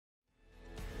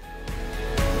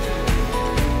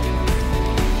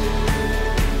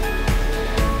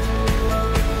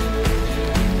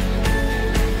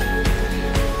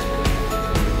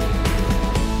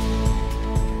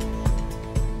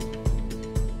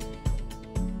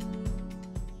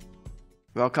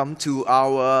Welcome to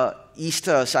our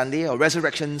Easter Sunday or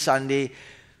Resurrection Sunday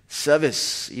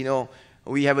service.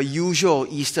 We have a usual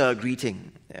Easter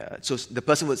greeting. So the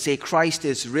person would say, Christ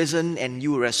is risen, and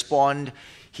you respond,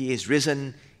 He is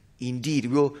risen indeed.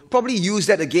 We'll probably use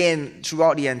that again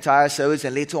throughout the entire service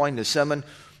and later on in the sermon,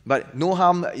 but no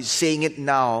harm saying it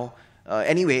now.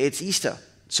 Anyway, it's Easter.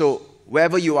 So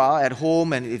wherever you are, at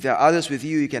home, and if there are others with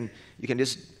you, you can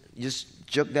just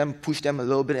jerk them, push them a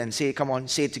little bit and say, come on,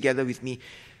 say it together with me.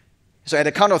 So at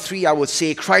the count of 3, I would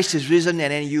say, Christ is risen,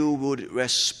 and then you would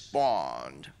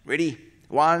respond. Ready?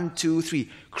 1, 2, 3.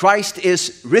 Christ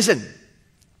is risen.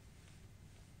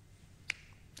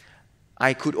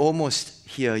 I could almost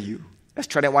hear you. Let's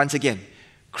try that once again.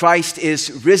 Christ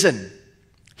is risen.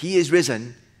 He is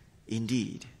risen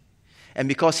indeed. And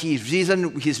because He's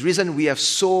risen, we have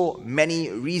so many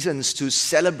reasons to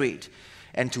celebrate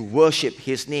and to worship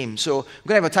His name. So we're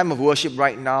going to have a time of worship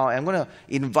right now, and I'm going to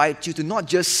invite you to not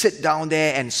just sit down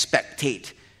there and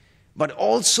spectate, but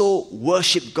also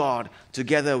worship God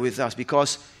together with us,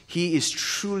 because He is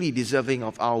truly deserving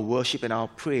of our worship and our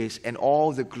praise and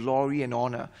all the glory and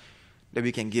honor that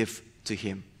we can give to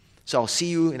Him. So I'll see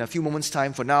you in a few moments'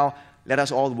 time. For now, let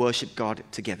us all worship God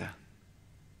together.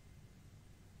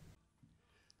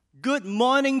 Good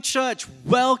morning, church.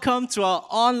 Welcome to our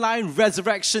online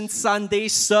Resurrection Sunday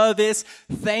service.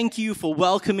 Thank you for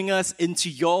welcoming us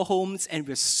into your homes, and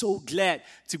we're so glad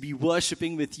to be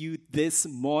worshiping with you this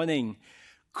morning.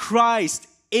 Christ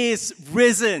is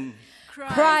risen.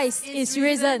 Christ is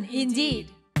risen indeed.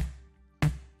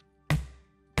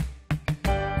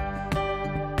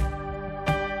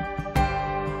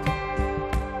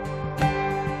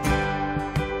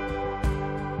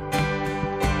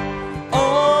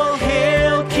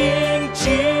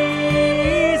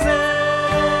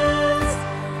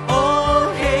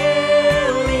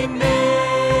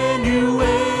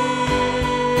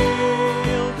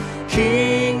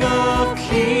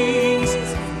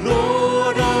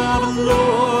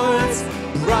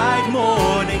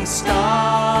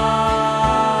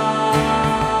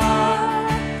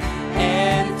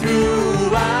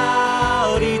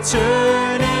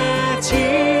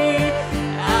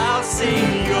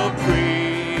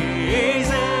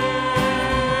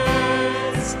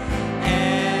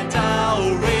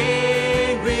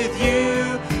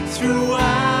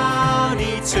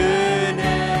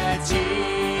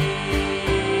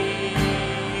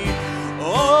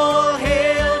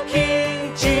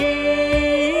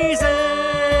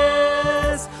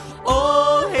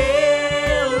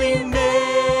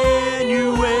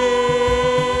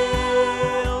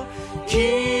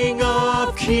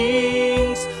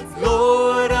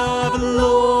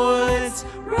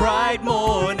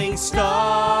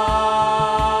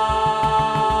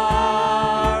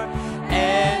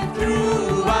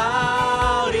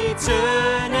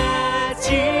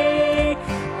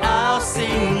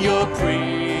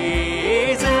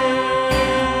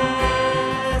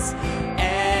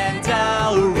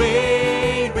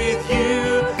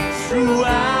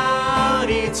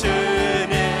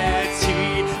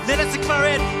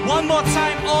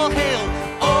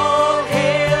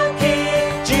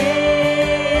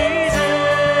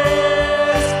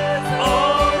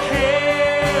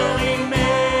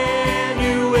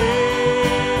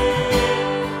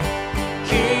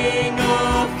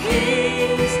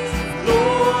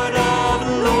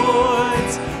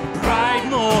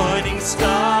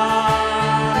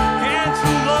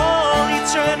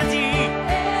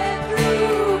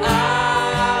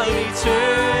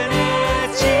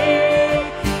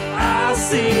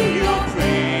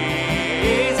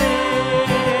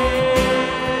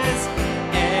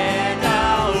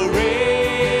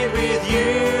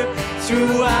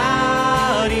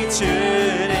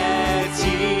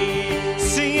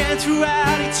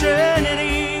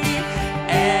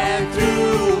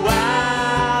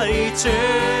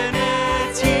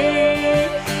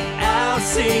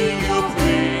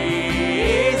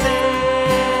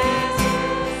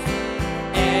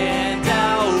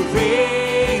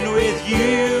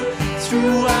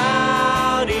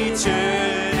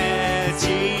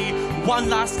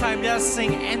 Last time, let's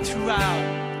sing and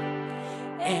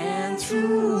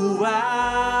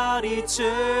throughout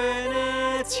eternity,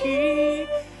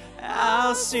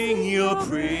 I'll sing your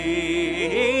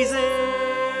praises,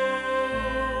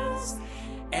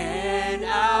 and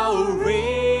I'll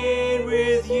reign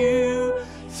with you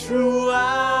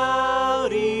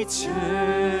throughout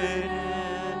eternity.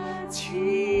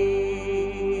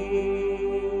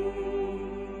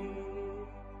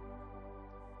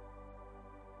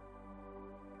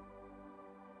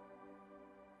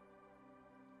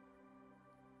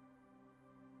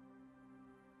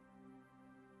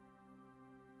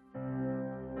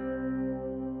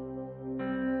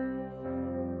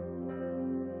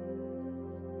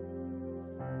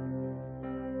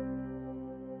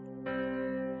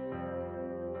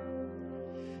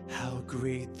 How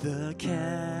great the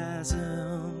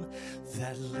chasm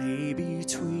that lay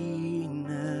between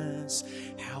us,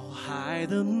 how high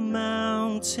the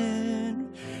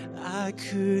mountain I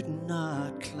could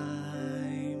not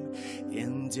climb.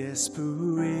 In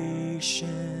desperation,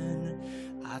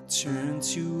 I turned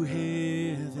to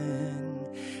heaven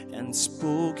and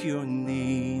spoke your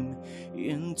name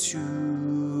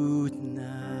into the night.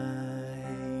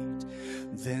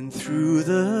 Then through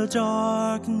the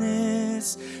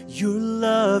darkness, your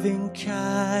loving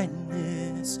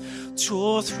kindness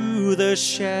tore through the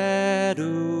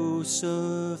shadows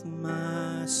of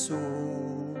my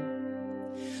soul.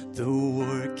 The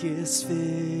work is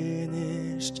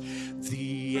finished,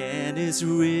 the end is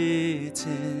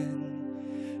written.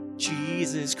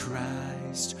 Jesus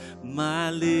Christ, my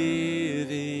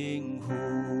living hope.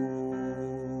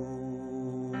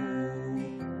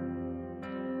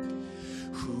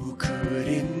 Who could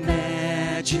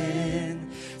imagine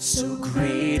so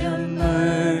great a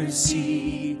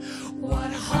mercy?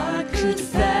 What heart could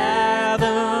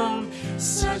fathom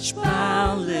such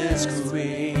boundless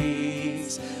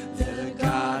grace? The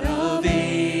God of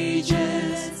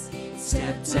ages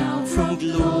stepped down from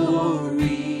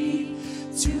glory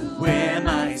to wear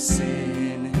my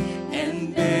sin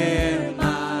and bear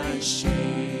my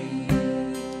shame.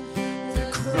 The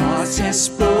cross has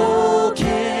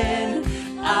spoken,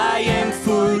 I am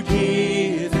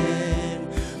forgiven.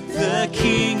 The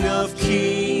King of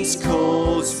Kings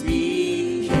calls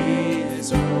me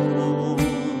his own.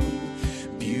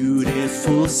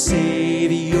 Beautiful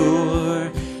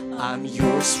Savior, I'm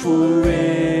yours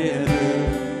forever.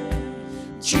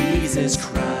 Jesus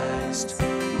Christ,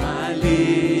 my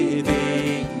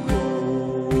living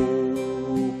hope.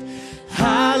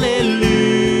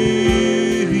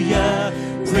 Hallelujah,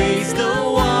 praise the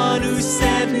one who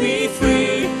set me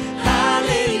free.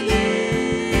 Hallelujah,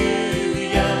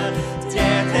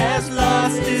 death has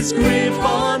lost its grip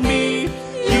on me. You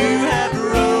have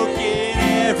broken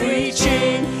every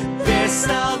chain. There's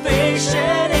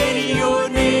salvation in your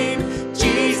name,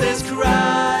 Jesus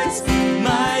Christ,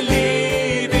 my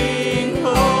living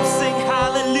hope. Sing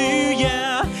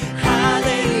hallelujah,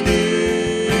 hallelujah,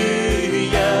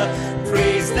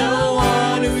 praise the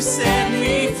one who set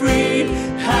me free.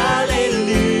 Hallelujah,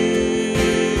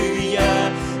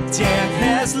 death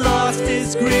has lost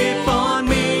its grip on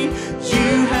me.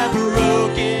 You have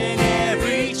broken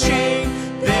every chain.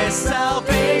 There's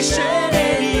salvation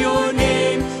in your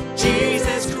name,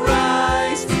 Jesus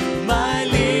Christ, my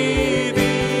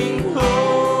living hope.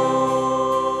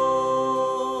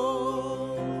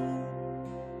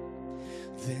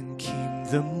 Then came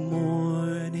the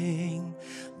morning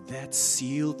that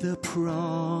sealed the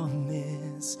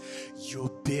promise. Your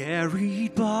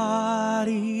buried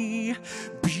body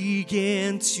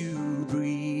began to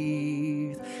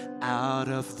breathe. Out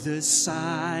of the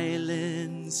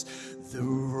silence, the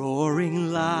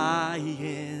roaring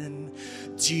lion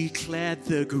declared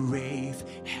the grave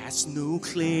has no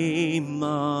claim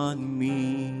on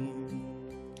me.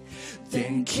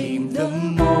 Then came the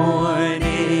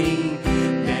morning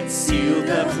that sealed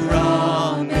the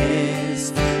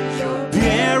promise. Your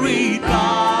buried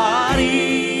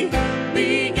body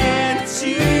began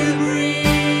to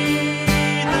breathe.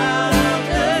 Out of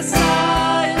the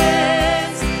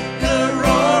silence, the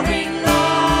roaring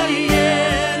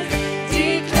lion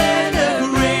declared the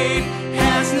grave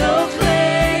has no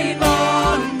claim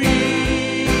on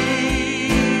me.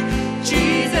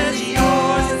 Jesus,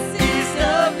 yours is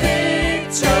the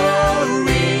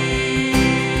victory.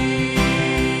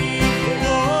 Oh,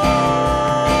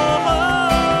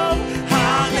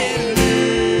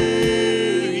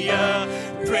 hallelujah,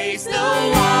 praise the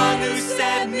one who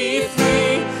set me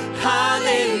free.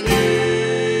 Hallelujah,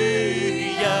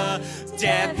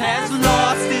 death has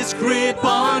lost its grip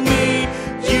on me.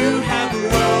 You have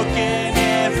broken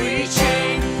every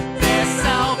chain. There's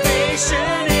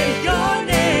salvation in your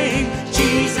name,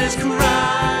 Jesus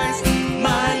Christ,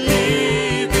 my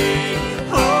living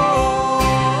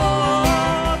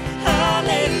hope.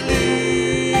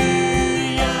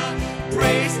 Hallelujah,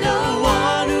 praise the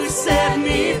one who set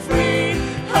me free.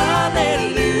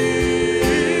 Hallelujah,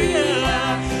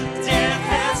 death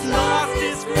has lost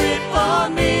its grip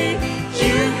on me.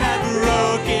 You have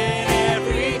broken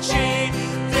every chain.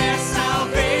 There's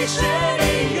salvation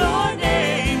in your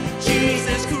name,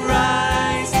 Jesus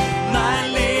Christ, my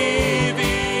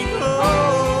living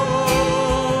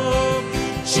hope.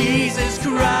 Jesus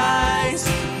Christ,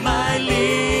 my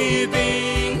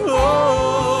living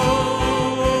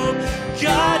hope.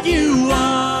 God, you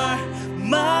are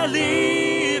my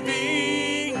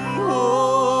living hope.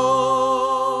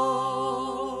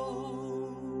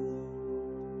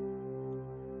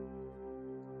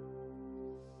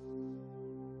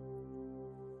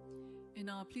 And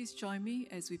now please join me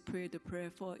as we pray the prayer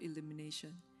for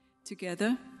illumination.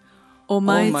 Together,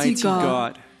 Almighty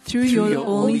God, through your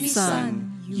only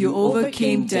Son, you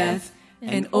overcame death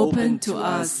and opened to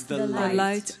us the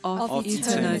light of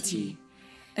eternity.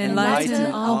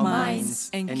 Enlighten our minds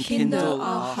and kindle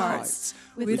our hearts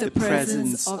with the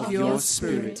presence of your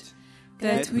Spirit,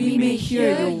 that we may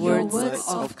hear your words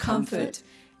of comfort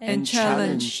and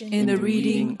challenge in the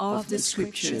reading of the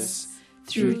Scriptures.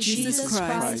 Through Jesus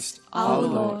Christ, our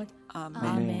Lord. Amen.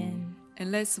 Amen.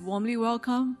 And let's warmly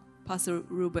welcome Pastor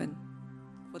Ruben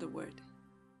for the word.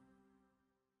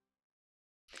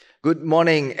 Good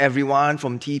morning, everyone,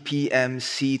 from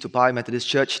TPMC to Payoh Methodist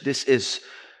Church. This is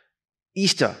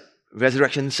Easter,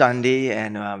 Resurrection Sunday,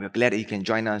 and we're glad that you can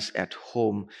join us at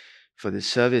home for this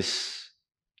service.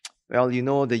 Well, you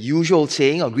know, the usual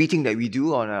saying or greeting that we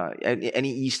do on any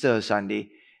Easter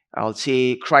Sunday, I'll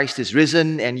say, Christ is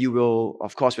risen, and you will,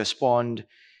 of course, respond,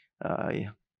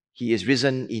 He is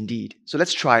risen indeed. So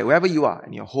let's try, wherever you are,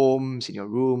 in your homes, in your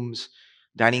rooms,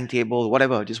 dining table,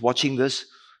 whatever, just watching this,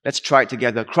 let's try it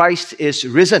together. Christ is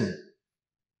risen.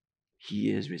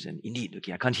 He is risen indeed.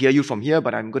 Okay, I can't hear you from here,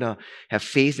 but I'm going to have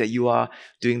faith that you are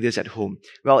doing this at home.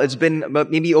 Well, it's been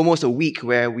maybe almost a week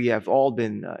where we have all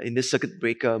been in this circuit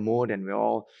breaker mode and we're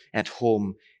all at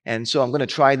home. And so I'm going to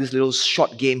try this little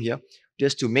short game here,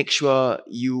 just to make sure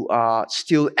you are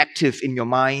still active in your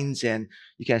minds and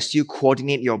you can still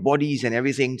coordinate your bodies and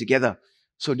everything together.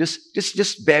 So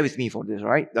just bear with me for this, all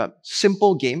right?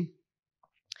 Simple game.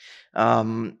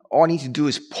 All I need to do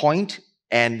is point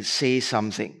and say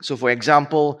something. So for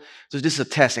example, so this is a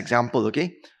test example,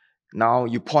 okay? Now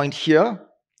you point here,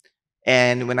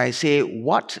 and when I say,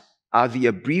 what are the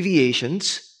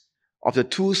abbreviations of the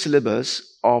two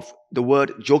syllables of the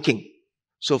word joking?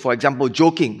 So for example,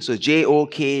 joking, so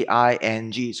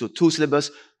Joking. So two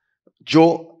syllables,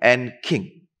 Jo and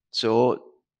King. So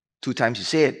 2 times you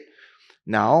say it.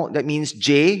 Now that means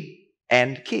J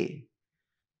and K.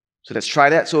 So let's try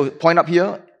that. So point up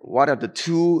here, what are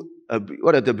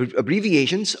the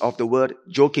abbreviations of the word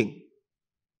joking?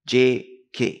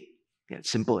 JK. Yeah, it's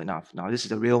simple enough. Now this is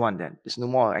the real one then. There's no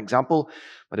more example,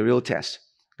 but the real test.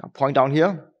 Now point down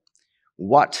here.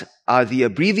 What are the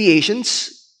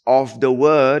abbreviations of the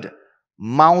word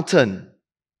mountain?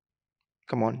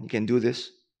 Come on, you can do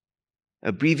this.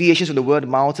 Abbreviations of the word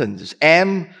mountain. It's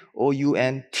MOUNTAIN.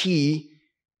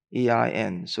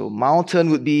 So mountain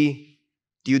would be,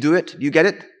 do you do it? Do you get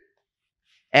it?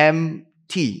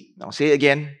 MT. Now say it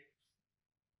again.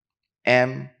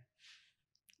 MT.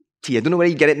 I don't know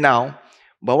whether you get it now,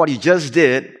 but what you just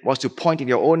did was to point in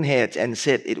your own head and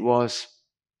said it was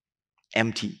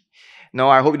empty. Now,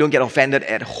 I hope you don't get offended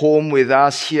at home with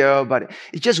us here, but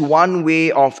it's just one way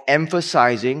of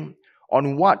emphasizing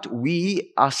on what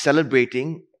we are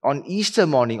celebrating on Easter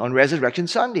morning, on Resurrection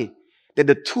Sunday, that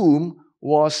the tomb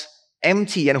was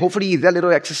empty. And hopefully that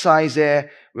little exercise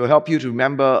there will help you to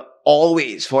remember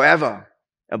always, forever,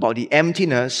 about the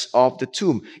emptiness of the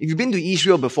tomb. If you've been to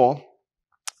Israel before,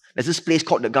 there's this place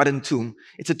called the Garden Tomb.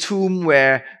 It's a tomb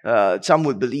where some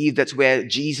would believe that's where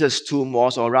Jesus' tomb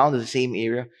was, or around the same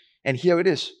area. And here it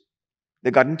is,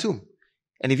 the Garden Tomb.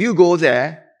 And if you go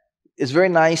there, it's a very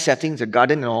nice setting, it's a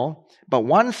garden and all. But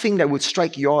one thing that would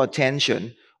strike your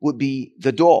attention would be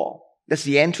the door. That's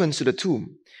the entrance to the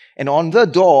tomb. And on the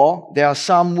door, there are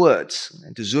some words.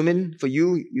 And to zoom in for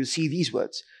you, you see these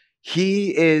words.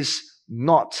 He is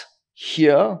not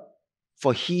here,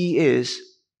 for he is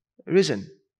risen.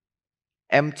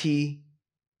 Empty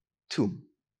tomb.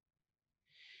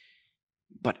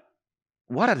 But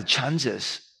what are the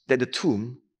chances that the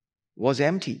tomb was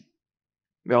empty?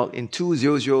 Well, in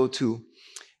 2002,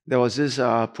 there was this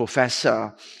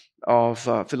professor of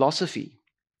philosophy,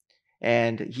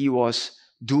 and he was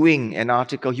doing an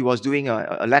article, he was doing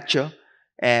a lecture,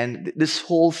 and this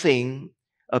whole thing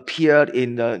appeared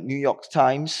in the New York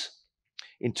Times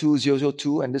in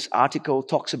 2002, and this article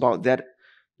talks about that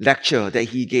lecture that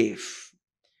he gave.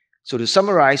 So to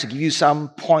summarize, to give you some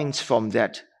points from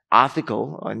that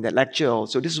article and that lecture,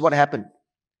 so this is what happened.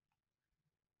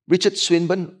 Richard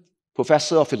Swinburne,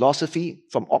 professor of philosophy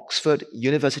from Oxford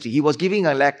University, he was giving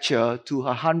a lecture to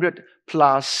 100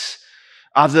 plus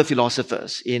other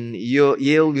philosophers in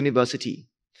Yale University.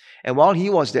 And while he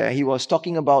was there, he was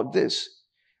talking about this,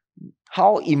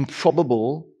 how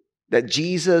improbable that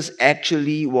Jesus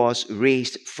actually was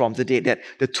raised from the dead, that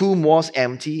the tomb was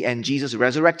empty and Jesus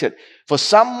resurrected. For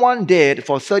someone dead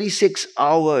for 36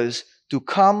 hours to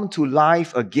come to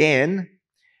life again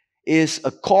is,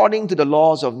 according to the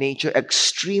laws of nature,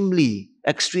 extremely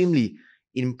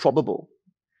improbable.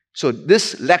 So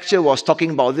this lecture was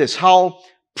talking about this, how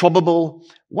probable,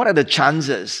 what are the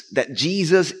chances that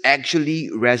Jesus actually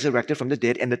resurrected from the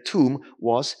dead and the tomb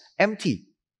was empty?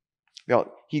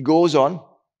 Well, he goes on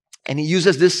and he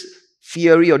uses this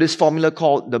theory or this formula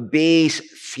called the Bayes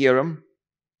theorem.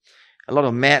 A lot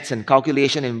of maths and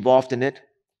calculation involved in it.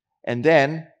 And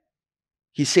then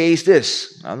he says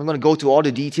this. I'm not going to go to all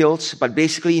the details, but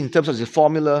basically in terms of the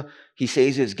formula, he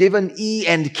says this. Given E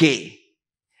and K,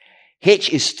 H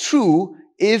is true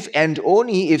if and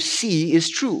only if C is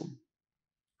true.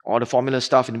 All the formula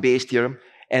stuff in Bayes' theorem.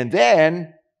 And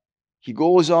then he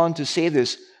goes on to say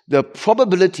this. The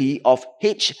probability of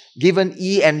H given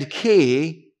E and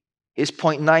K is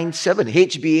 0.97.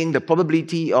 H being the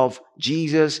probability of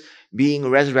Jesus being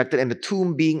resurrected and the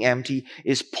tomb being empty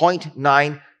is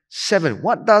 0.97.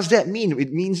 What does that mean?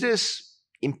 It means this.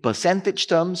 In percentage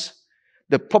terms,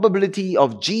 the probability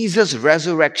of Jesus'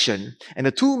 resurrection and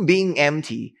the tomb being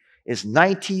empty is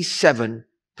 97%.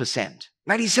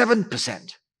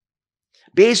 97%.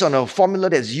 Based on a formula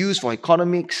that's used for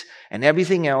economics and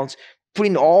everything else, put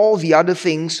in all the other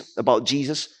things about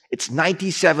Jesus, it's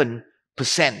 97%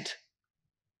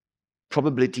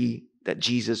 probability that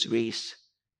Jesus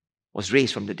was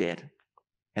raised from the dead.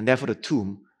 And therefore the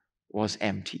tomb was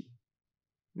empty.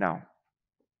 Now,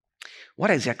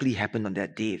 what exactly happened on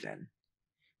that day then?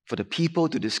 For the people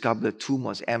to discover the tomb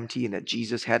was empty and that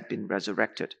Jesus had been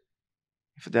resurrected.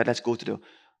 For that, let's go to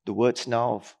the words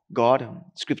now of God,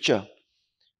 Scripture.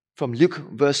 From Luke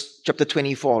chapter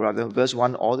 24, verse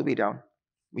 1 all the way down.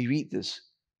 We read this.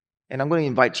 And I'm going to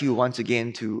invite you once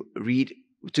again to read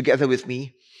together with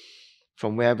me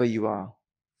from wherever you are.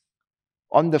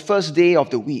 On the first day of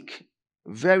the week,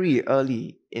 very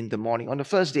early in the morning, on the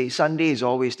first day, Sunday is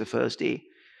always the first day.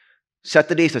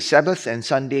 Saturday is the Sabbath and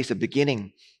Sunday is the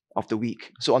beginning of the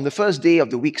week. So on the first day of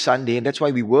the week, Sunday, and that's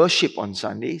why we worship on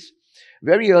Sundays,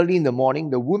 very early in the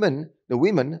morning, the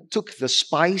women took the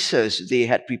spices they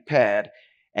had prepared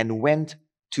and went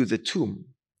to the tomb.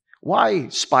 Why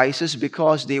spices?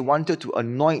 Because they wanted to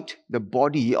anoint the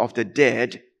body of the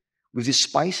dead with these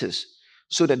spices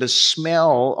so that the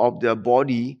smell of the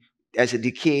body as it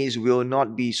decays will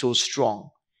not be so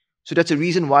strong. So that's the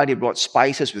reason why they brought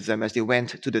spices with them as they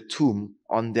went to the tomb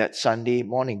on that Sunday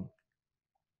morning.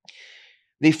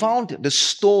 They found the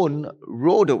stone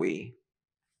rolled away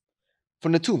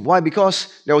from the tomb. Why?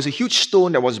 Because there was a huge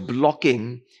stone that was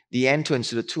blocking the entrance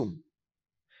to the tomb.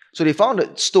 So they found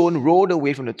the stone rolled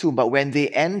away from the tomb, but when they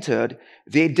entered,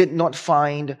 they did not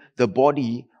find the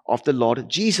body of the Lord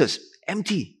Jesus.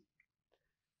 Empty.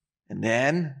 And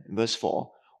then, in verse 4,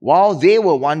 while they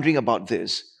were wondering about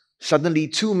this, suddenly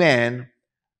two men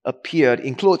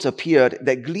in clothes appeared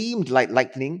that gleamed like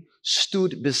lightning,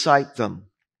 stood beside them.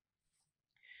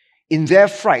 In their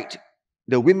fright,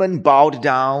 the women bowed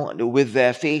down with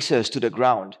their faces to the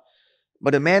ground.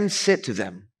 But the man said to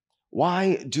them,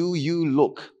 "Why do you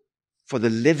look for the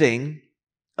living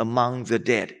among the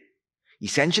dead?"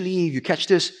 Essentially, if you catch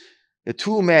this, the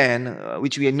two men,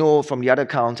 which we know from the other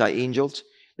accounts are angels,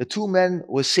 the two men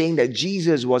were saying that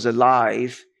Jesus was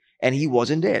alive and he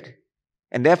wasn't dead.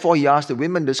 And therefore he asked the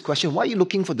women this question, why are you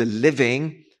looking for the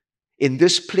living in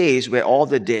this place where all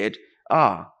the dead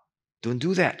are? Don't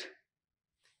do that.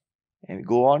 And we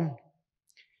go on.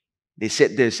 They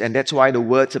said this, and that's why the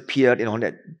words appeared on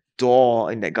that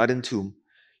door in that garden tomb.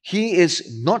 He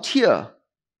is not here.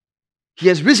 He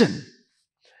has risen.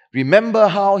 Remember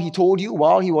how he told you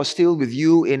while he was still with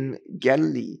you in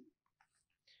Galilee.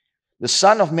 The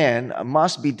Son of Man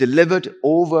must be delivered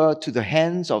over to the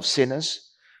hands of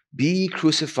sinners, be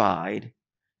crucified,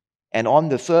 and on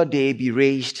the third day be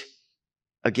raised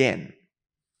again.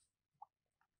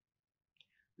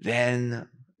 Then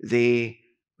they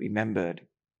remembered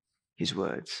his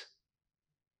words.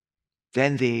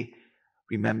 Then they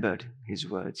remembered his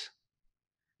words.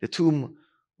 The tomb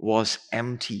was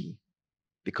empty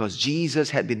because Jesus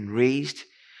had been raised.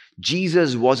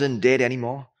 Jesus wasn't dead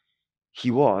anymore. He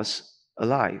was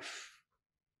alive.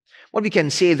 What we can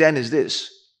say then is this,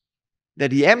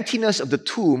 that the emptiness of the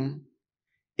tomb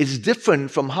is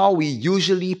different from how we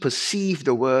usually perceive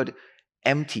the word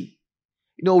empty.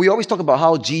 You know, we always talk about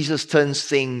how Jesus turns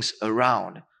things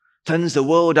around, turns the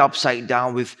world upside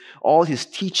down with all his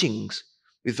teachings,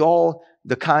 with all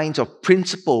the kinds of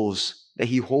principles that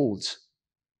he holds.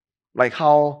 Like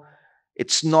how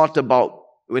it's not about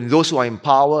when those who are in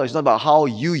power, it's not about how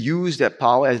you use that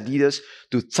power as leaders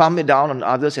to thumb it down on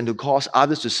others and to cause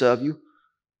others to serve you.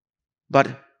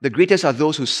 But the greatest are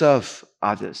those who serve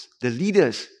others. The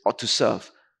leaders ought to serve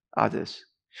others.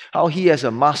 How he as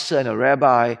a master and a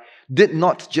rabbi did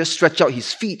not just stretch out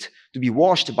his feet to be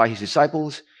washed by his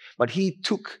disciples, but he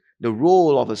took the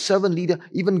role of a servant leader,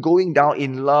 even going down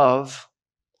in love,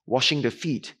 washing the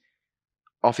feet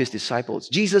of his disciples.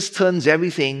 Jesus turns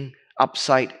everything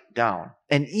upside down.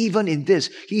 And even in this,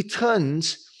 he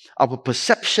turns our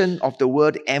perception of the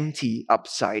word empty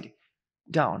upside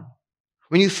down.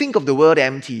 When you think of the word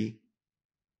empty,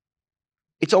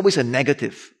 it's always a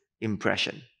negative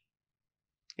impression.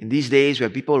 In these days where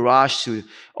people rush to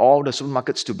all the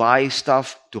supermarkets to buy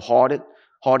stuff, to hoard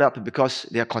up because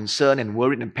they are concerned and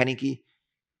worried and panicky,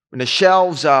 when the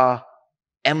shelves are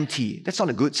empty, that's not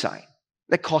a good sign.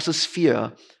 That causes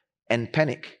fear and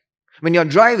panic. When you're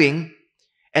driving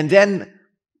and then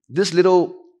this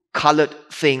little colored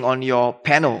thing on your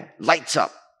panel lights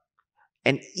up,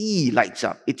 an E lights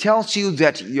up, it tells you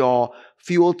that your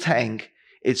fuel tank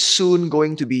is soon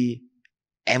going to be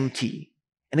empty.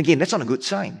 And again, that's not a good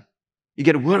sign. You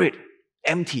get worried,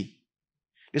 empty.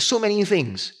 There's so many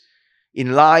things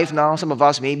in life now. Some of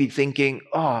us may be thinking,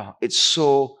 oh, it's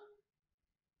so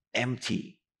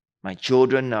empty. My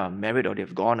children are married or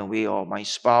they've gone away, or my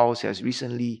spouse has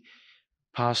recently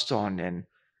passed on, and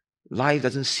life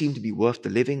doesn't seem to be worth the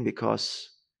living because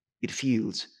it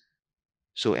feels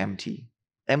so empty.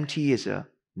 Empty is a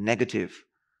negative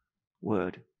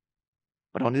word.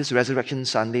 But on this Resurrection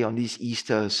Sunday, on this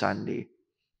Easter Sunday,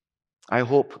 I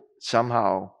hope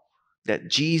somehow that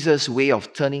Jesus' way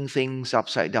of turning things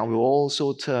upside down will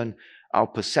also turn our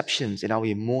perceptions and our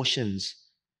emotions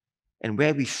and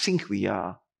where we think we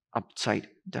are upside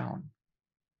down.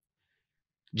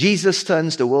 Jesus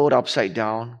turns the world upside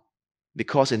down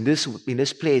because in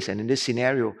this place and in this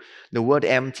scenario, the word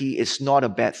empty is not a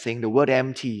bad thing. The word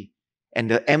empty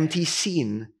and the empty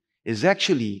scene is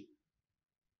actually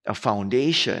a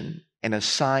foundation and a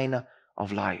sign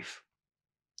of life.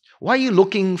 Why are you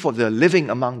looking for the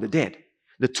living among the dead?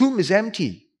 The tomb is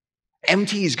empty.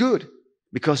 Empty is good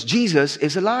because Jesus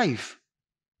is alive.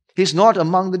 He's not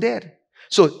among the dead.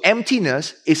 So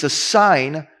emptiness is a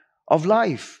sign of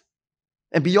life.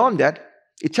 And beyond that,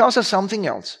 it tells us something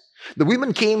else. The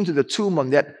women came to the tomb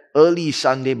on that early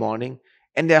Sunday morning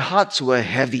and their hearts were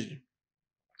heavy.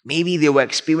 Maybe they were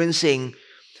experiencing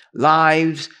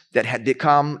lives that had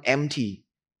become empty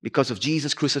because of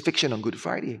Jesus' crucifixion on Good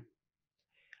Friday.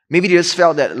 Maybe they just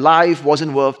felt that life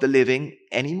wasn't worth the living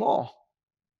anymore.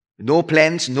 No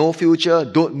plans, no future,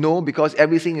 don't know because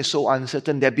everything is so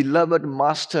uncertain. Their beloved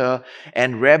Master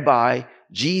and Rabbi,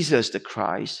 Jesus the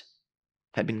Christ,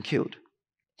 had been killed.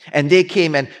 And they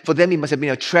came, and for them it must have been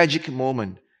a tragic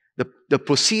moment. The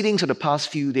proceedings of the past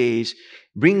few days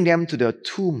bring them to the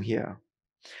tomb here.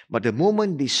 But the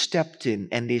moment they stepped in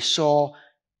and they saw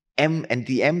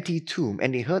the empty tomb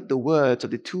and they heard the words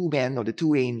of the two men or the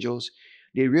two angels,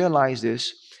 they realized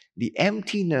this. The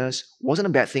emptiness wasn't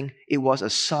a bad thing. It was a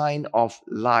sign of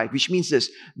life, which means this: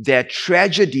 their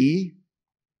tragedy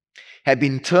had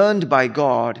been turned by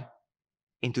God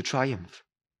into triumph.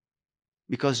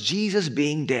 Because Jesus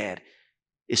being dead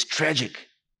is tragic,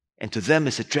 and to them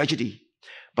it's a tragedy.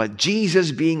 But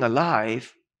Jesus being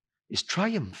alive is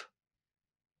triumph.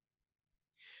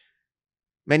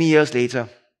 Many years later,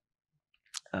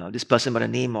 this person by the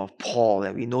name of Paul,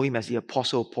 and we know him as the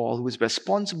Apostle Paul, who is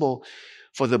responsible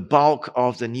for the bulk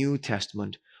of the New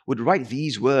Testament, would write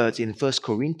these words in 1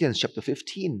 Corinthians chapter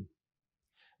 15,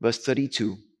 verse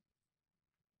 32.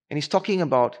 And he's talking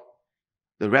about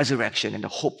the resurrection and the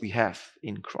hope we have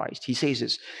in Christ. He says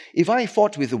this: "If I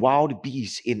fought with wild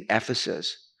beasts in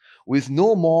Ephesus, with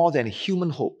no more than human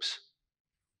hopes,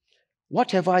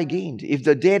 what have I gained if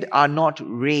the dead are not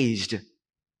raised?"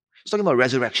 He's talking about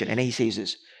resurrection, and then he says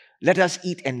this: "Let us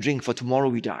eat and drink, for tomorrow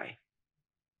we die."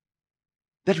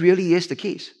 That really is the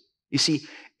case. You see,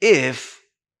 if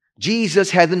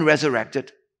Jesus hadn't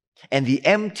resurrected and the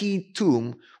empty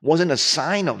tomb wasn't a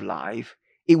sign of life,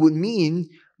 it would mean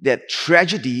that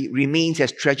tragedy remains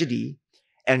as tragedy,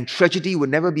 and tragedy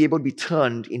would never be able to be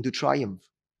turned into triumph.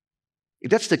 If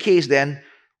that's the case, then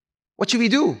what should we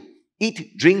do?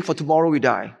 Eat, drink, for tomorrow we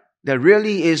die. There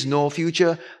really is no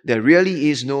future. There really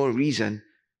is no reason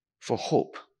for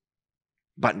hope.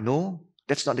 But no,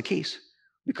 that's not the case,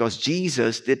 because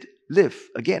Jesus did live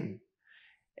again.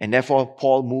 And therefore,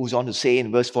 Paul moves on to say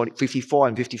in verse 54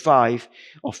 and 55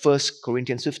 of 1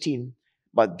 Corinthians 15,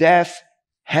 "But death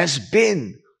has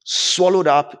been swallowed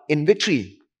up in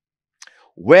victory.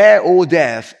 Where, O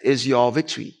death, is your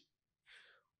victory?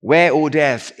 Where, O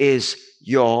death, is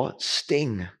your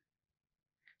sting?"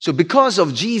 So because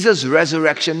of Jesus'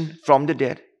 resurrection from the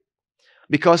dead,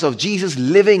 because of Jesus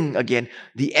living again,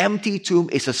 the empty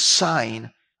tomb is a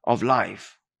sign of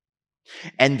life.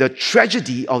 And the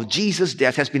tragedy of Jesus'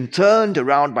 death has been turned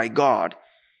around by God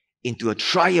into a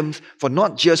triumph for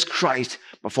not just Christ,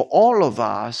 but for all of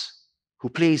us who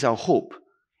place our hope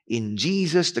in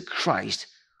Jesus the Christ,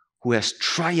 who has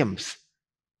triumphed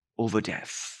over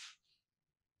death.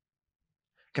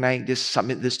 Can I just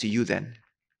submit this to you then?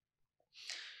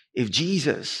 If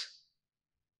Jesus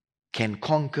can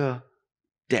conquer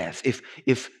death,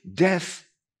 if death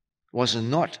was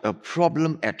not a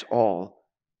problem at all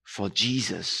for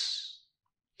Jesus,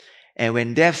 and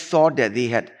when death thought that they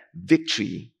had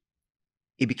victory,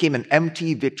 it became an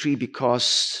empty victory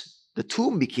because the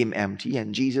tomb became empty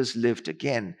and Jesus lived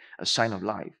again, a sign of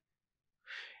life.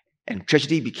 And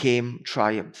tragedy became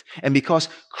triumph. And because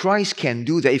Christ can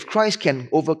do that, if Christ can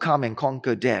overcome and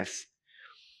conquer death,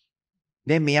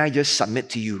 then may I just submit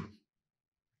to you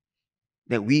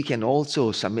that we can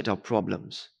also submit our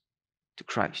problems to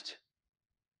Christ.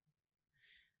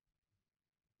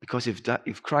 Because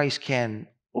if Christ can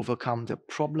overcome the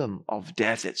problem of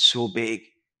death that's so big,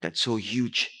 that's so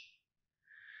huge,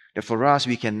 that for us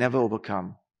we can never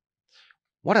overcome,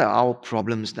 what are our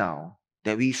problems now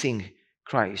that we think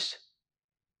Christ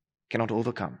cannot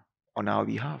overcome on our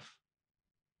behalf?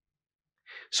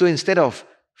 So instead of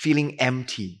feeling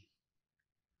empty,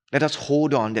 let us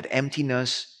hold on that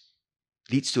emptiness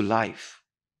leads to life.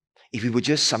 If we would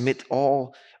just submit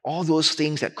all those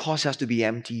things that cause us to be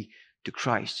empty to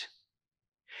Christ.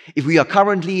 If we are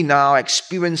currently now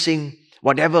experiencing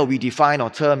whatever we define or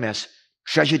term as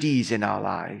tragedies in our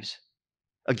lives,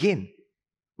 again,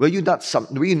 will you not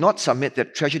submit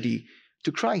that tragedy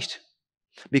to Christ?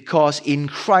 Because in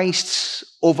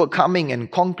Christ's overcoming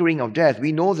and conquering of death,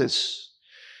 we know this.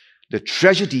 The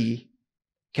tragedy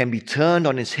can be turned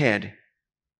on its head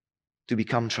to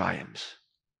become triumphs.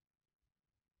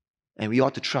 And we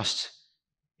ought to trust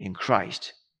in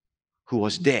Christ, who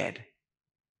was dead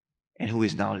and who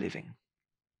is now living.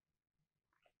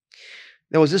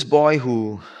 There was this boy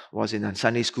who was in a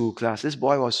Sunday school class. This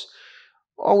boy was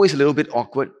always a little bit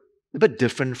awkward, a bit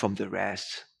different from the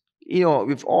rest. You know,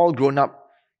 we've all grown up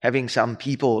having some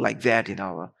people like that in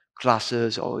our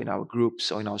classes or in our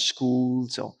groups or in our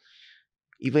schools or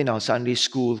even in our Sunday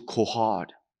school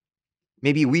cohort.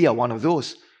 Maybe we are one of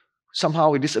those.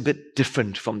 Somehow it is a bit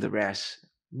different from the rest.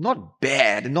 Not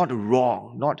bad, not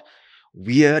wrong, not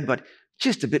weird, but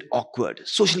just a bit awkward,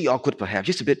 socially awkward perhaps,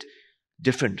 just a bit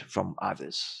different from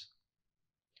others.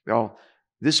 Well,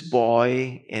 this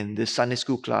boy in this Sunday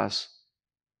school class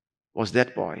was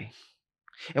that boy.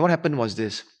 And what happened was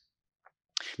this.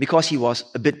 Because he was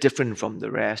a bit different from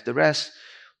the rest,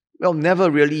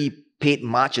 never really paid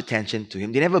much attention to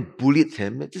him. They never bullied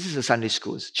him. This is a Sunday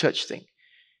school, it's a church thing.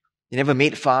 They never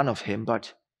made fun of him,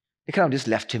 but they kind of just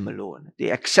left him alone. They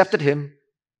accepted him,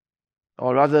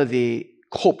 or rather they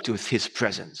coped with his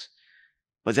presence.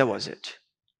 But that was it.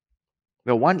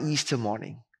 Well, one Easter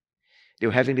morning, they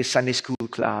were having this Sunday school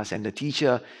class and the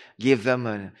teacher gave them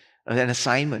an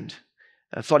assignment.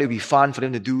 I thought it would be fun for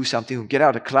them to do something, get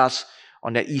out of class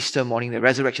on that Easter morning, the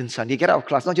Resurrection Sunday, get out of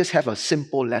class, not just have a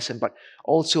simple lesson, but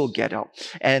also get out.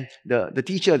 And the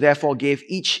teacher therefore gave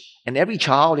each and every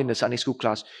child in the Sunday school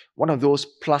class one of those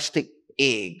plastic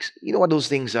eggs. You know what those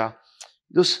things are?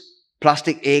 Those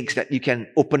plastic eggs that you can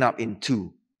open up in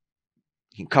two.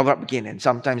 You can cover up again. And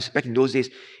sometimes, back in those days,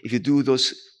 if you do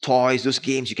those toys, those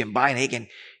games, you can buy an egg and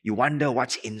you wonder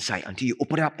what's inside until you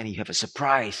open it up and you have a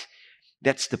surprise.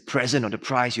 That's the present or the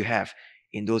prize you have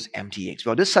in those empty eggs.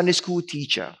 Well, this Sunday school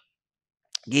teacher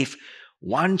gave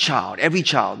one child, every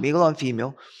child, male or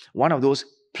female, one of those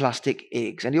plastic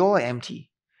eggs. And they all are empty.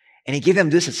 And he gave them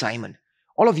this assignment.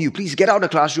 All of you, please get out of the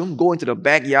classroom, go into the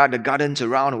backyard, the gardens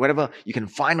around, or whatever you can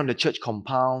find on the church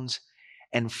compounds,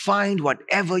 and find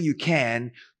whatever you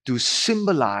can to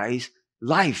symbolize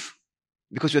life.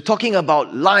 Because we're talking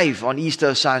about life on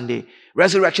Easter Sunday.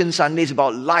 Resurrection Sunday is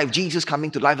about life, Jesus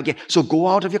coming to life again. So go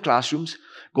out of your classrooms,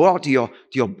 go out to your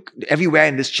everywhere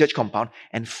in this church compound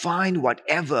and find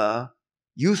whatever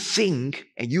you think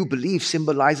and you believe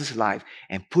symbolizes life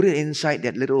and put it inside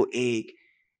that little egg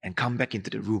and come back into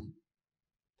the room.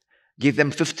 Give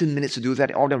them 15 minutes to do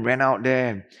that. All of them ran out there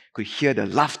and could hear the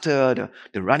laughter,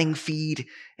 the running feet,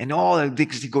 and all the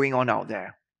things going on out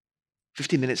there.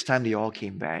 15 minutes time, they all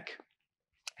came back.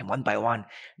 And one by one,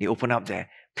 they opened up their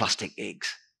plastic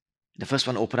eggs. The first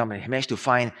one opened up and he managed to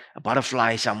find a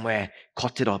butterfly somewhere,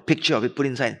 caught it or a picture of it, put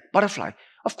inside. Butterfly.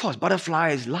 Of course,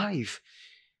 butterfly is life.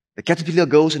 The caterpillar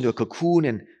goes into a cocoon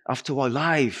and after a while,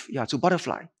 life. Yeah, so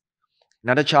butterfly.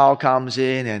 Another child comes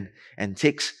in and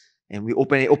takes, and we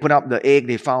open up the egg,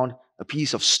 they found a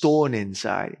piece of stone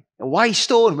inside. And why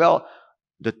stone? Well,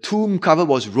 the tomb cover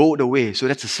was rolled away, so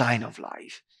that's a sign of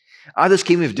life. Others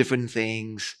came with different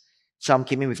things. Some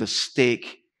came in with a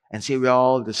stick. and say,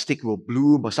 well, the stick will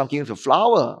bloom, or something with a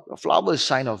flower. A flower is a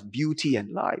sign of beauty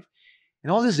and life.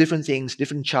 And all these different things,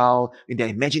 different child, in their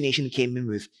imagination came in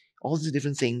with all these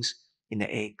different things in their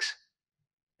eggs.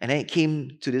 And then it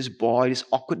came to this boy, this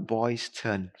awkward boy's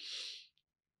turn.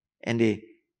 And the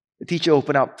teacher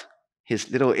opened up his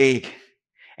little egg.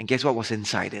 And guess what was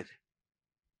inside it?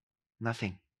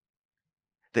 Nothing.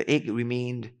 The egg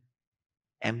remained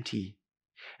empty.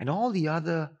 And all the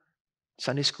other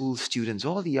Sunday school students,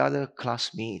 all the other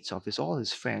classmates of his, all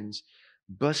his friends,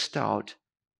 burst out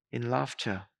in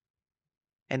laughter.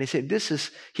 And they said,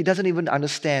 he doesn't even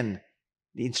understand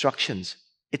the instructions.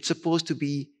 It's supposed to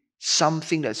be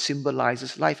something that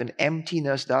symbolizes life, and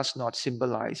emptiness does not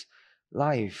symbolize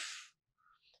life.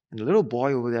 And the little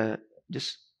boy over there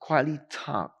just quietly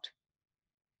tugged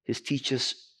his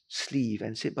teacher's sleeve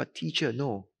and said, but teacher,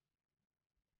 no,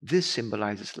 this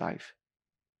symbolizes life.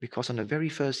 Because on the very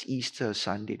first Easter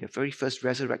Sunday, the very first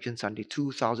Resurrection Sunday,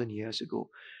 2,000 years ago,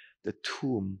 the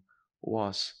tomb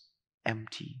was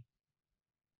empty.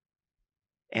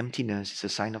 Emptiness is a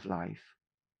sign of life.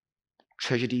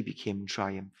 Tragedy became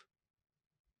triumph.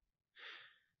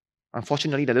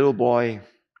 Unfortunately, the little boy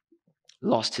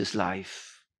lost his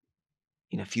life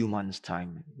in a few months'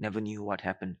 time. Never knew what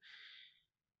happened.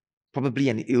 Probably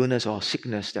an illness or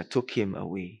sickness that took him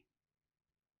away.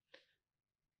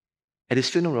 At his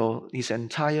funeral, his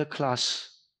entire class,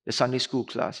 the Sunday school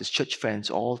class, his church friends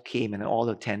all came and all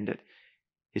attended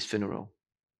his funeral.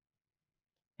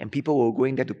 And people were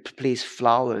going there to place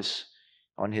flowers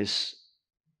on his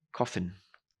coffin.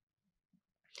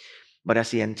 But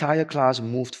as the entire class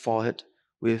moved forward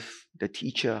with the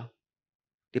teacher,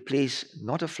 they placed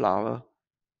not a flower,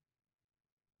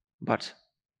 but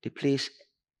they placed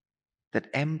that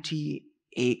empty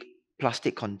egg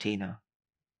plastic container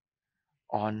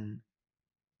on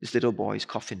this little boy's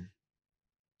coffin.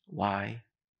 Why?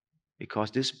 Because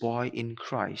this boy in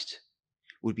Christ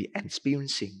would be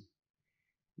experiencing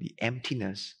the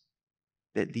emptiness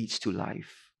that leads to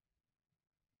life,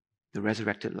 the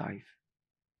resurrected life.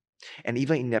 And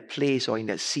even in that place or in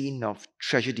that scene of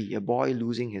tragedy, a boy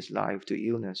losing his life to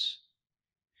illness,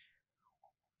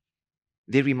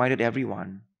 they reminded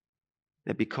everyone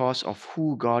that because of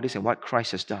who God is and what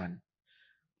Christ has done,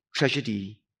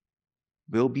 tragedy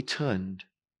will be turned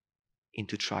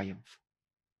into triumph.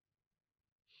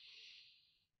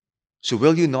 So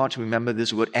will you not remember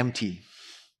this word empty?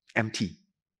 Empty.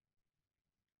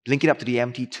 Link it up to the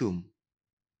empty tomb.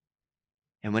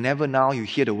 And whenever now you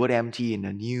hear the word empty in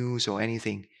the news or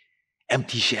anything,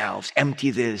 empty shelves, empty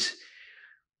this,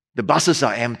 the buses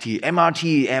are empty,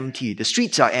 MRT empty, the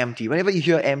streets are empty. Whenever you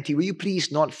hear empty, will you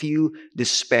please not feel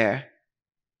despair?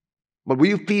 But will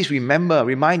you please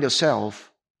remind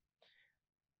yourself,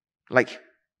 like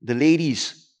the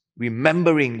ladies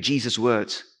remembering Jesus'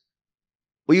 words,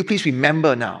 will you please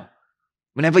remember now,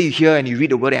 whenever you hear and you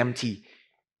read the word empty,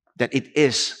 that it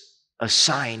is a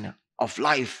sign of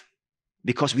life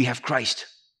because we have Christ.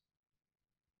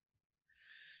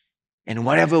 And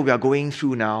whatever we are going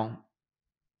through now,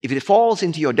 if it falls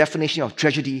into your definition of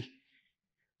tragedy,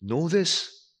 know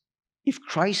this: if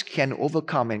Christ can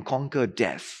overcome and conquer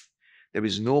death, there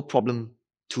is no problem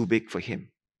too big for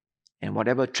him. And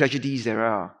whatever tragedies there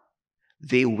are,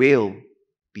 they will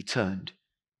be turned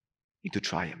into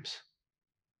triumphs.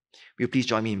 Will you please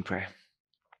join me in prayer?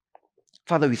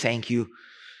 Father, we thank you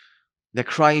that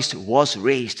Christ was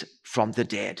raised from the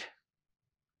dead.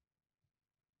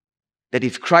 That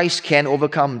if Christ can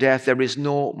overcome death, there is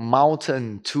no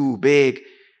mountain too big.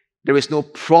 There is no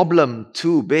problem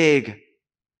too big.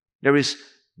 There is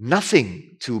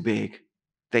nothing too big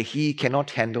that he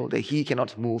cannot handle, that he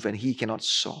cannot move, and he cannot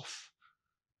solve.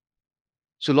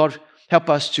 So Lord, help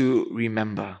us to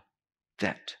remember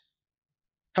that.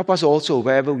 Help us also,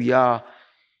 wherever we are,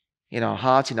 in our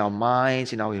hearts, in our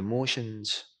minds, in our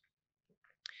emotions,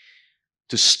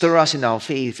 to stir us in our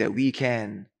faith that we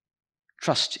can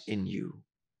trust in you.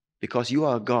 Because you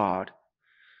are a God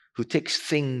who takes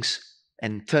things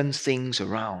and turns things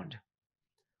around.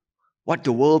 What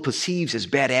the world perceives as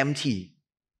bad, empty,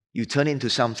 you turn into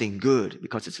something good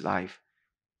because it's life.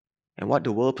 And what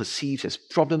the world perceives as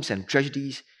problems and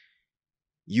tragedies,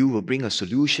 you will bring a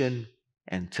solution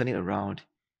and turn it around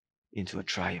into a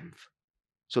triumph.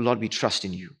 So Lord, we trust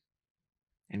in you.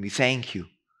 And we thank you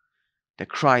that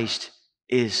Christ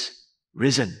is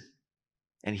risen.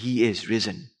 And he is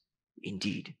risen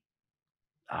indeed.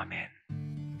 Amen.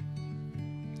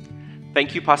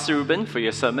 Thank you, Pastor Ruben, for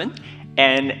your sermon.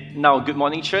 And now, Good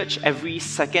Morning Church, every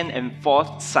second and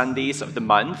fourth Sundays of the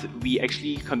month, we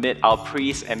actually commit our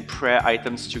praise and prayer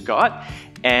items to God.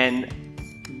 And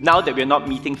now that we're not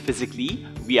meeting physically,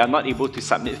 we are not able to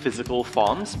submit physical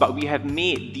forms, but we have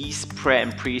made these prayer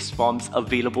and praise forms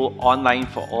available online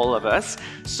for all of us.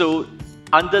 So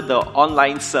under the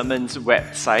online sermons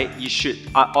website,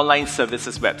 online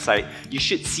services website, you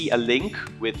should see a link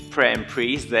with prayer and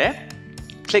praise there.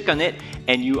 Click on it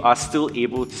and you are still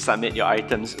able to submit your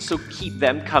items. So keep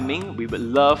them coming. We would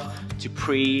love to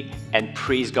pray and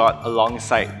praise God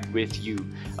alongside with you.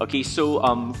 Okay, so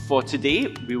for today,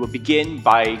 we will begin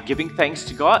by giving thanks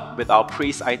to God with our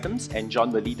praise items, and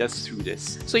John will lead us through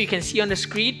this. So you can see on the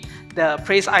screen, the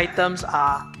praise items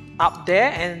are up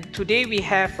there, and today we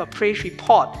have a praise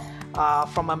report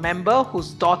from a member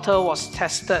whose daughter was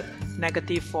tested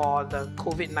negative for the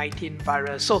COVID-19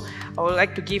 virus. So I would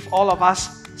like to give all of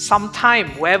us some time,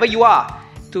 wherever you are,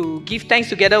 to give thanks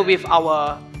together with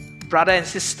our brother and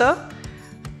sister,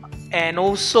 and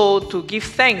also to give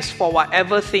thanks for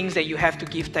whatever things that you have to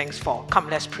give thanks for. Come,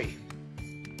 let's pray.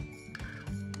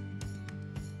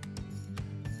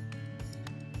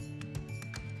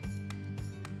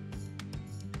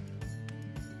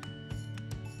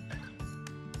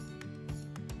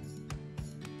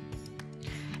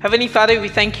 Heavenly Father, we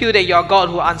thank you that you are God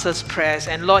who answers prayers.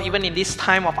 And Lord, even in this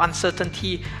time of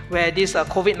uncertainty where this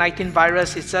COVID-19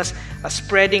 virus is just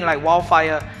spreading like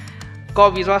wildfire,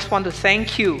 God, we just want to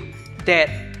thank you that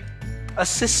a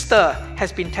sister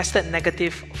has been tested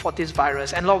negative for this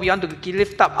virus. And Lord, we want to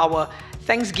lift up our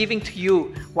thanksgiving to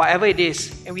you, whatever it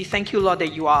is. And we thank you, Lord,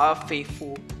 that you are a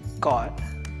faithful God.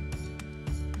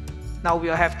 Now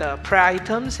we'll have the prayer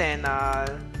items, and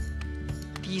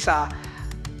these are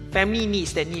family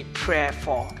needs that need prayer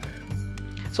for.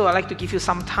 So I'd like to give you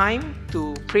some time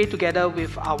to pray together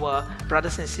with our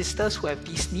brothers and sisters who have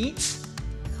these needs.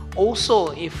 Also,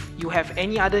 if you have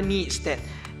any other needs that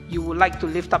you would like to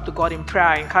lift up to God in prayer,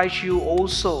 I encourage you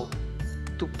also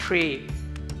to pray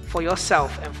for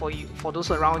yourself and for those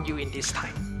around you in this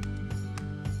time.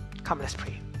 Come, let's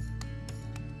pray.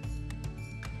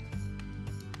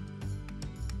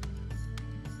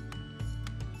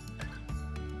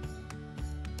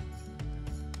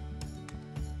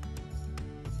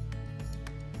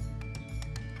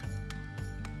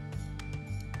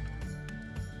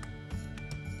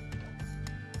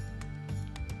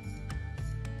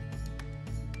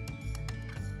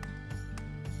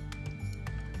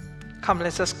 Come,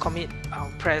 let's just commit our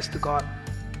prayers to God.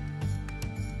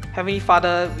 Heavenly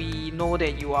Father, we know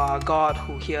that you are a God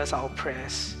who hears our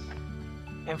prayers.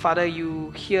 And Father, you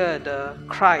hear the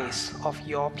cries of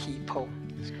your people.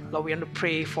 Lord, we want to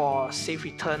pray for a safe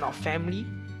return of family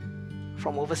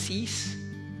from overseas.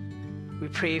 We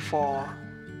pray for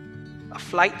a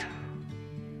flight.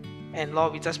 And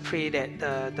Lord, we just pray that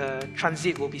the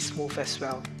transit will be smooth as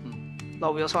well.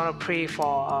 Lord, we also want to pray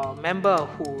for a member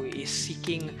who is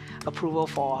seeking approval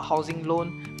for a housing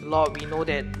loan. Lord, we know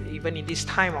that even in this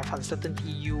time of uncertainty,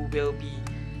 you will be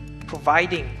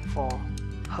providing for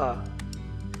her.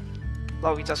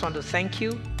 Lord, we just want to thank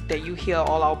you that you hear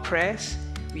all our prayers.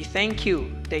 We thank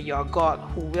you that you are God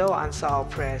who will answer our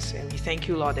prayers. And we thank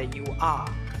you, Lord, that you are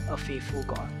a faithful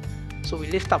God. So we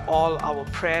lift up all our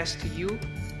prayers to you,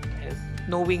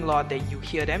 knowing, Lord, that you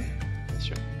hear them. That's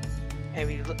right. And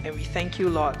we thank you,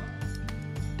 Lord,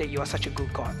 that you are such a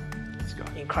good God. Yes,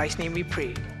 God. In Christ's name we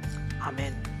pray.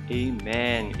 Amen.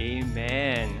 Amen.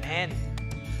 Amen. Amen.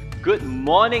 Good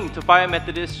morning to Payoh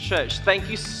Methodist Church. Thank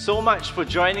you so much for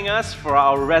joining us for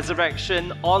our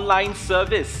Resurrection online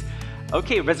service.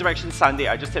 Okay, Resurrection Sunday.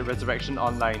 I just said Resurrection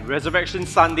Online. Resurrection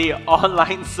Sunday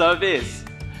online service.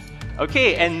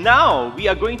 Okay, and now we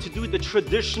are going to do the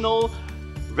traditional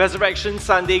Resurrection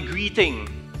Sunday greeting.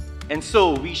 And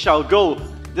so we shall go.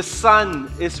 The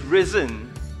sun is risen.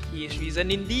 He is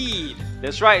risen indeed.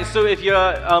 That's right. So if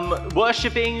you're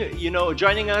worshipping,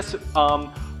 joining us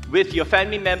with your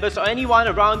family members or anyone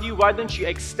around you, why don't you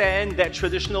extend that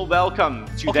traditional welcome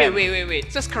to them? Okay, wait.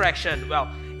 Just correction.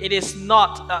 Well, it is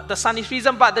not the sun is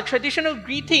risen, but the traditional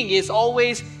greeting is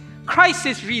always Christ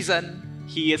is risen.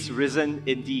 He is risen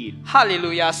indeed.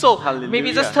 Hallelujah. So Hallelujah.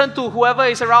 Maybe just turn to whoever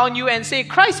is around you and say,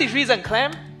 Christ is risen,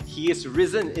 Clem. He is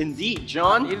risen indeed,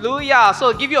 John. Hallelujah.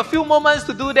 So give you a few moments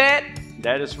to do that.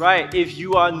 That is right. If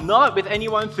you are not with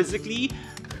anyone physically,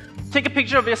 take a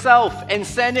picture of yourself and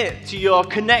send it to your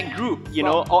Connect group,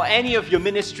 or any of your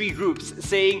ministry groups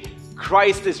saying,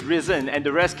 Christ is risen, and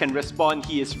the rest can respond,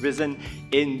 He is risen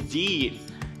indeed.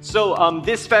 So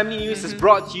this family news is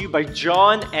brought to you by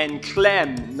John and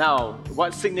Clem. Now,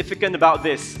 what's significant about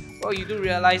this? Well, you do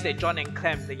realize that John and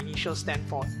Clem, the initials stand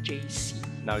for JC.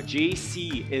 Now,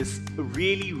 JC is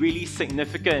really, really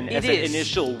significant as an is.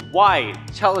 initial. Why?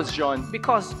 Tell us, John.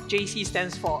 Because JC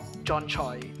stands for John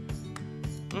Choi.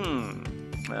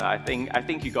 I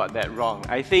think you got that wrong.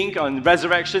 I think on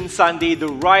Resurrection Sunday, the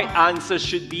right answer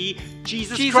should be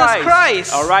Jesus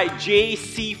Christ. All right,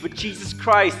 JC for Jesus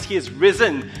Christ. He is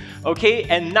risen. Okay,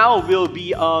 and now we'll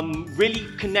be really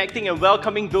connecting and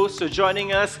welcoming those who are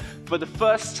joining us for the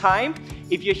first time.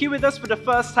 If you're here with us for the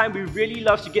first time, we really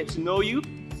love to get to know you.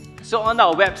 So on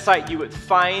our website, you would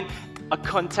find a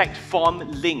contact form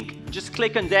link. Just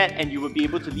click on that and you will be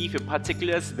able to leave your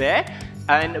particulars there.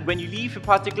 And when you leave your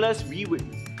particulars, we would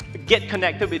get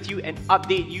connected with you and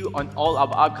update you on all our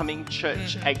upcoming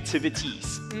church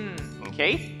activities.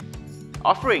 Okay?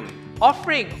 Offering.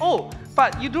 Oh,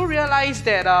 but you do realize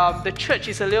that the church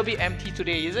is a little bit empty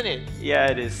today, isn't it? Yeah,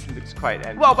 it is. It looks quite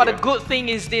empty. Well, but the good thing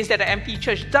is this, that the empty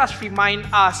church does remind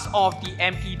us of the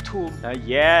empty tomb.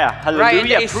 Yeah, hallelujah. Right?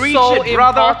 And that is Preach so it,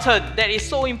 brother. important. That is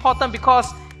so important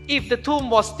because if the tomb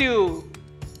was still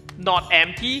not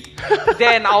empty,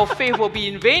 then our faith will be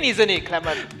in vain, isn't it,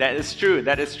 Clement? That is true.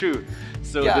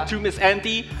 So the tomb is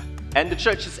empty and the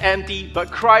church is empty, but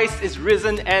Christ is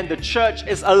risen and the church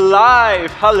is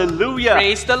alive. Hallelujah.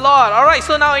 Praise the Lord. All right,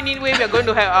 so now anyway, we are going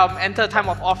to have enter a time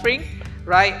of offering,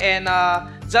 right? And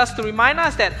just to remind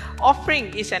us that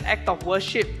offering is an act of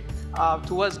worship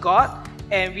towards God.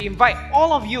 And we invite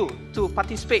all of you to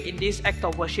participate in this act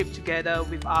of worship together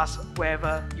with us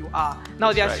wherever you are.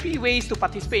 Now, there are 3 ways to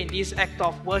participate in this act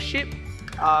of worship,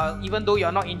 even though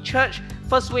you're not in church.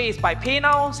 First way is by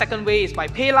PayNow, second way is by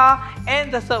Paylah,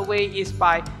 and the third way is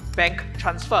by bank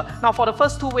transfer. Now, for the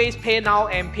first 2 ways,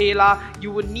 PayNow and Paylah,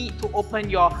 you would need to open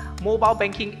your mobile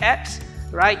banking apps,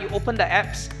 right? You open the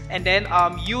apps and then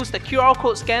use the QR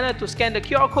code scanner to scan the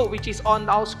QR code, which is on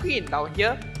our screen down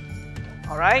here.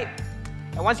 All right?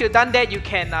 And once you've done that, you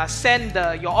can send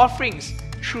your offerings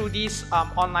through this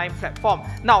online platform.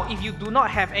 Now, if you do not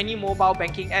have any mobile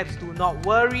banking apps, do not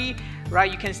worry, right?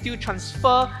 You can still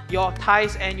transfer your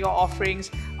tithes and your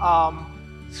offerings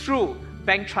through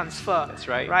bank transfer. That's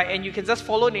right. Right? And you can just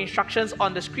follow the instructions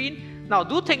on the screen. Now,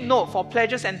 do take note for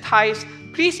pledges and tithes,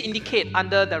 please indicate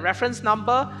under the reference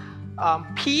number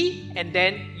P and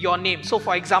then your name. So,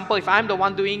 for example, if I'm the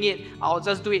one doing it, I'll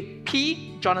just do it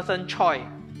P. Jonathan Choi.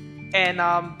 And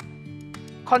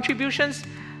contributions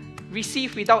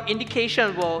received without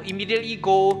indication will immediately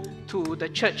go to the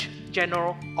church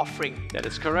general offering. That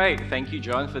is correct. Thank you,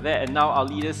 John, for that. And now I'll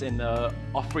lead us in the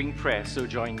offering prayer, so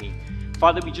join me.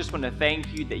 Father, we just want to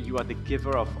thank you that you are the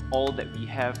giver of all that we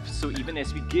have. So even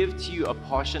as we give to you a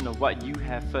portion of what you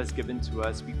have first given to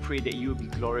us, we pray that you will be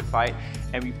glorified,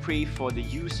 and we pray for the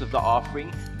use of the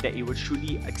offering, that it will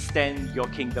truly extend your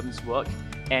kingdom's work,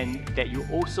 and that you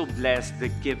also bless the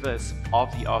givers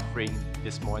of the offering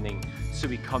this morning. So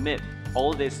we commit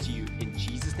all this to you. In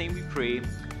Jesus' name we pray.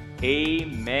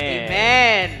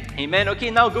 Amen. Amen. Okay,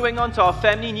 now going on to our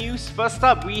family news. First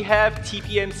up, we have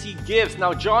TPMC Gives.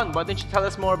 Now, John, why don't you tell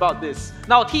us more about this?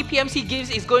 Now, TPMC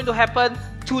Gives is going to happen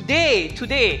today,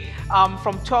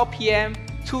 from 12 p.m.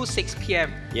 to 6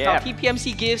 p.m. Yeah. Now,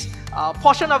 TPMC Gives, a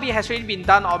portion of it has already been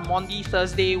done on Maundy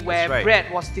Thursday, where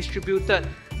bread was distributed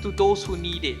to those who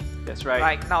need it. That's right.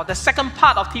 Right. Now, the second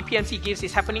part of TPMC Gives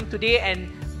is happening today, and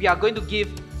we are going to give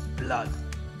blood.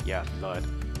 Yeah, blood.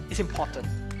 It's important.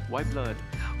 Why blood?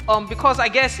 Because I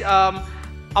guess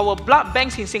our blood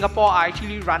banks in Singapore are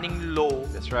actually running low.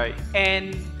 That's right.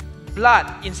 And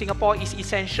blood in Singapore is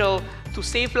essential to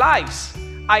save lives.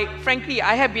 Frankly,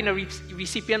 I have been a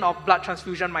recipient of blood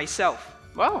transfusion myself.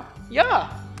 Wow.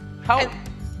 Yeah. How?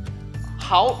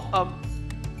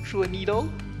 Through a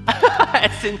needle.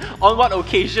 As in, on what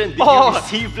occasion did you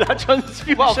receive blood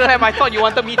transfusion? Well, Clem, I thought you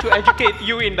wanted me to educate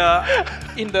you in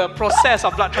the process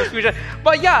of blood transfusion.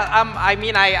 But yeah, I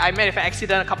met with an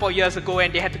accident a couple of years ago,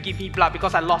 and they had to give me blood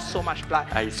because I lost so much blood.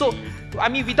 So,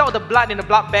 without the blood in the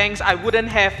blood banks, I wouldn't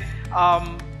have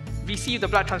received the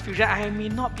blood transfusion. I may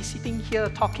not be sitting here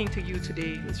talking to you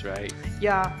today. That's right.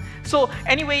 Yeah. So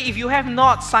anyway, if you have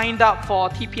not signed up for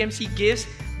TPMC Gives,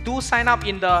 do sign up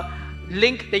in the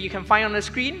link that you can find on the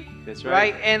screen. That's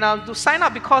right. And to sign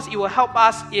up, because it will help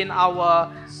us in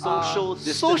our social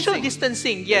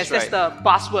distancing. Yes, that's the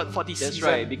buzzword for this season. That's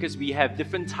right, because we have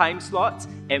different time slots,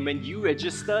 and when you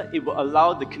register, it will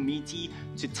allow the community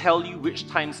to tell you which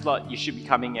time slot you should be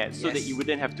coming at, so that you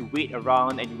wouldn't have to wait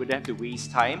around and you wouldn't have to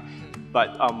waste time.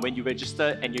 But when you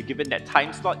register and you're given that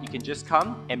time slot, you can just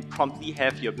come and promptly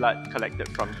have your blood collected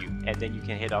from you, and then you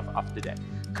can head off after that.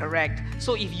 Correct.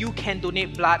 So if you can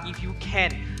donate blood, if you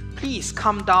can please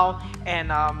come down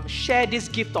and share this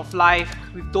gift of life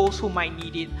with those who might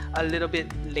need it a little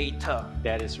bit later.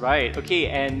 That is right. Okay,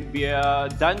 and we are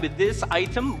done with this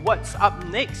item. What's up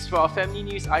next for our family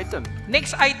news item?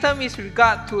 Next item is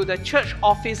regard to the church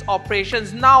office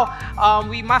operations. Now,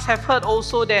 we must have heard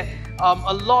also that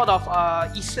a lot of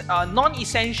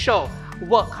non-essential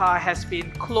work has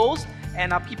been closed,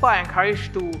 and people are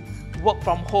encouraged to work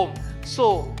from home.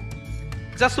 So,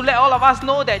 just to let all of us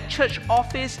know that church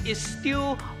office is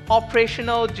still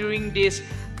operational during this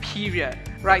period.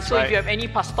 Right, so if you have any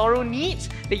pastoral needs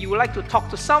that you would like to talk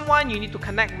to someone, you need to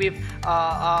connect with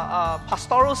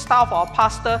pastoral staff or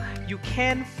pastor, you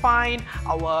can find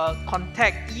our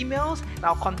contact emails and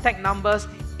our contact numbers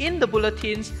in the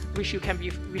bulletins, which can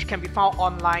be found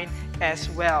online as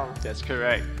well. That's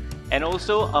correct. And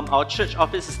also, our church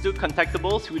office is still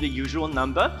contactable through the usual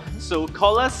number, so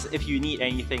call us if you need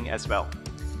anything as well.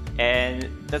 And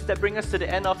does that bring us to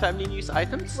the end of family news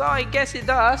items? Well, I guess it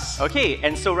does. Okay,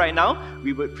 and so right now,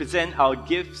 we would present our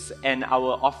gifts and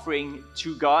our offering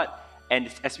to God,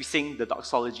 and as we sing the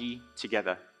doxology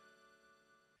together.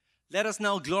 Let us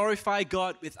now glorify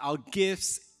God with our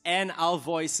gifts and our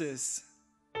voices.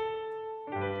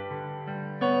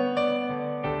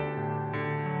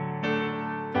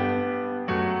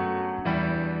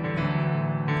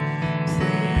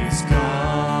 Praise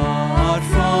God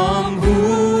from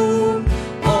whom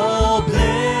all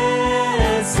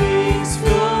blessings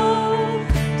flow.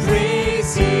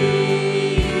 Praise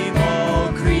Him,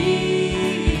 all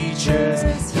creatures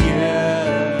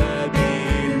here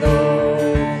below.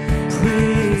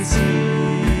 Praise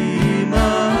Him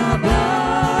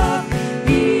above,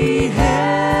 ye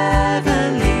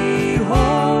heavenly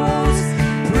hosts.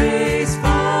 Praise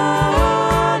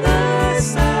Father,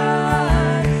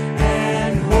 Son,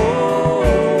 and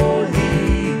Holy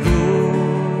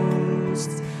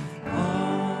Ghost.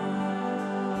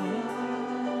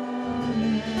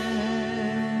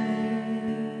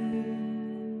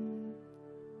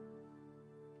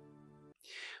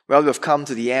 Well, we've come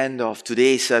to the end of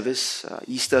today's service,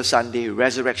 Easter Sunday,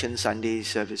 Resurrection Sunday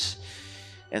service.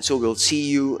 And so we'll see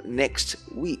you next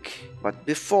week. But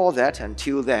before that,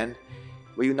 until then,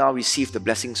 will you now receive the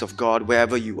blessings of God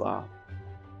wherever you are?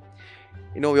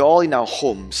 You know, we're all in our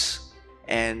homes,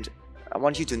 and I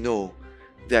want you to know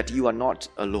that you are not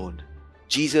alone.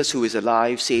 Jesus, who is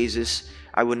alive, says this,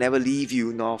 I will never leave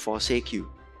you nor forsake you.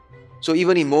 So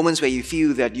even in moments where you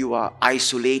feel that you are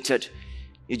isolated,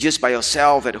 you're just by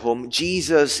yourself at home,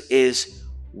 Jesus is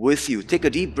with you. Take a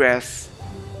deep breath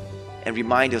and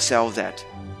remind yourself that,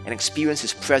 and experience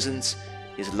His presence,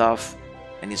 His love,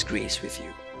 and His grace with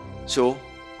you. So,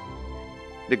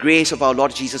 the grace of our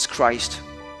Lord Jesus Christ,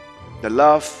 the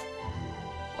love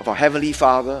of our Heavenly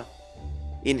Father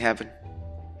in heaven,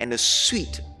 and the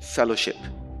sweet fellowship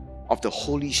of the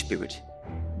Holy Spirit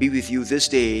be with you this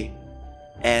day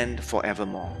and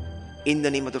forevermore. In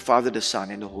the name of the Father, the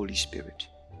Son, and the Holy Spirit.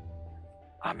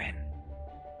 Amen.